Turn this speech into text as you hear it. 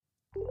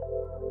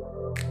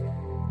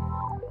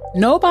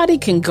Nobody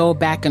can go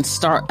back and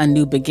start a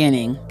new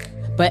beginning,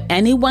 but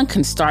anyone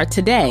can start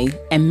today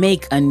and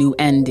make a new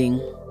ending.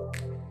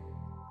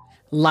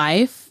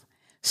 Life,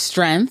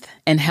 Strength,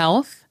 and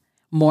Health,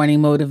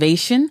 Morning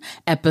Motivation,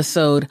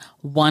 episode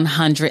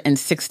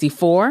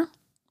 164.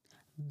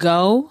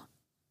 Go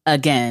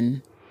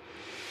again.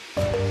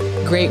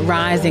 Great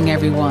rising,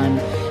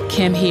 everyone.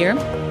 Kim here.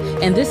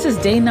 And this is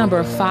day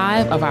number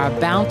 5 of our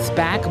Bounce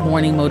Back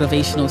Morning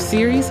Motivational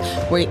Series,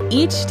 where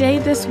each day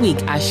this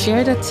week I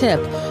shared a tip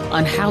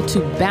on how to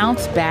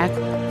bounce back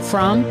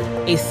from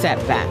a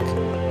setback.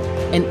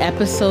 In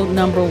episode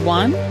number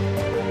 1,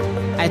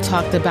 I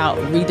talked about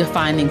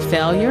redefining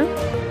failure.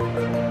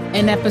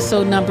 In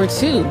episode number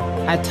 2,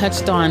 I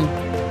touched on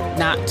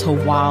not to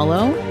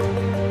wallow.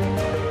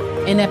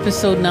 In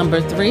episode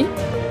number 3,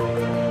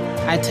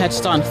 I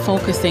touched on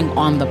focusing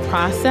on the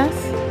process.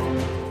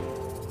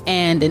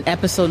 And in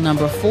episode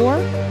number 4,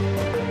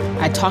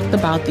 I talked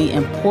about the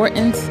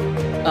importance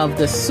of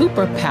the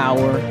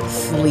superpower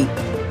sleep.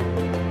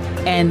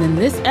 And in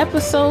this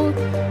episode,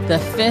 the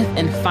 5th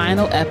and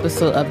final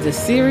episode of this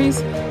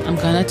series, I'm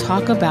going to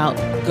talk about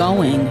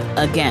going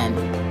again.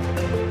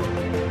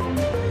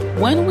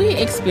 When we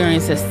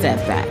experience a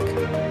setback,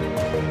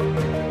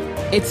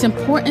 it's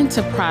important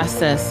to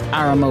process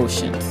our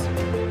emotions.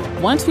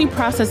 Once we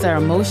process our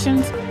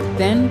emotions,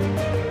 then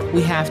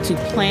we have to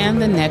plan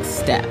the next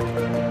step.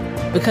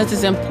 Because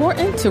it's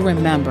important to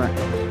remember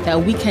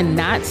that we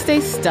cannot stay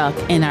stuck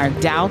in our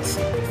doubts,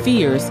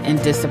 fears,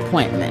 and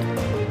disappointment.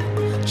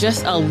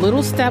 Just a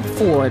little step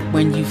forward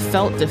when you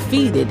felt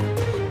defeated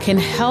can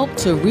help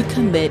to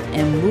recommit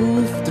and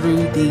move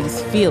through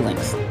these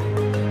feelings.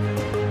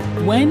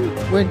 When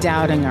we're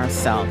doubting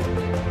ourselves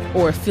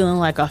or feeling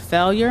like a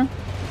failure,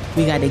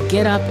 we got to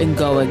get up and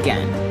go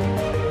again.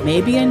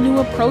 Maybe a new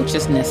approach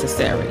is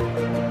necessary,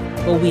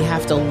 but we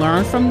have to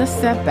learn from the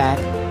setback,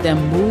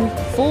 then move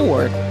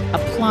forward,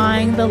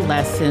 applying the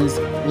lessons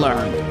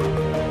learned.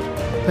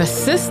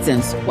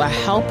 Persistence will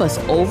help us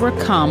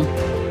overcome,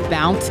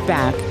 bounce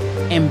back,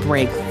 and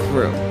break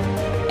through.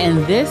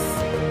 And this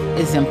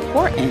is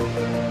important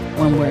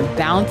when we're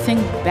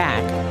bouncing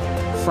back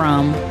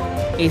from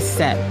a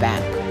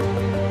setback.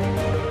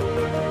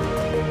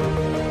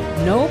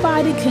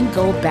 Nobody can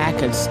go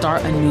back and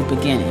start a new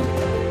beginning,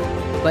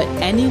 but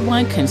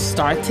anyone can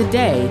start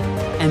today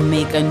and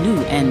make a new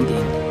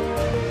ending.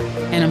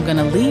 And I'm going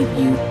to leave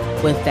you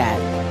with that.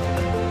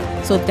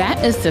 So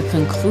that is the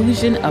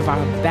conclusion of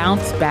our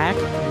Bounce Back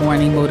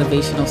Morning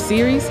Motivational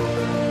Series.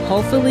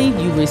 Hopefully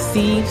you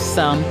received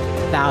some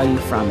value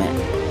from it.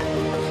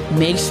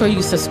 Make sure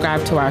you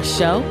subscribe to our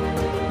show.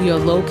 We are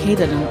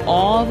located in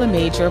all the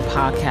major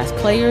podcast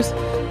players.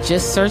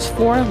 Just search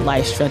for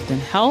Life, Strength,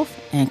 and Health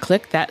and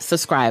click that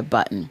subscribe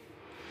button.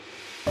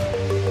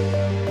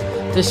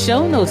 The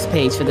show notes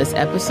page for this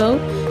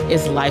episode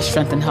is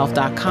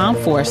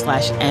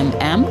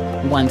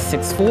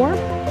lifestrengthandhealth.com/MM164.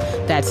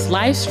 That's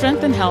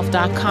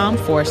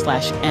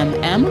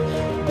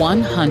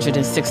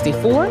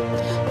lifestrengthandhealth.com/MM164.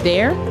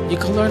 There, you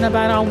can learn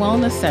about our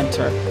wellness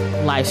center,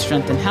 Life,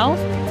 Strength, and Health,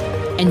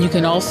 and you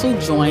can also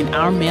join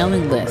our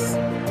mailing list,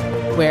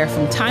 where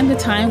from time to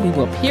time we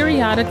will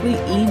periodically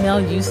email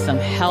you some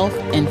health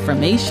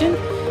information,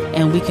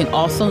 and we can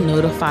also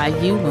notify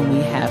you when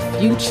we have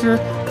future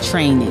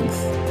trainings.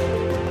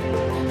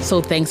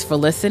 So thanks for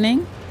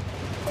listening.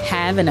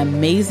 Have an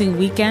amazing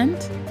weekend.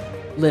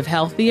 Live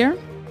healthier.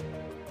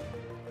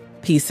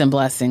 Peace and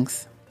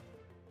blessings.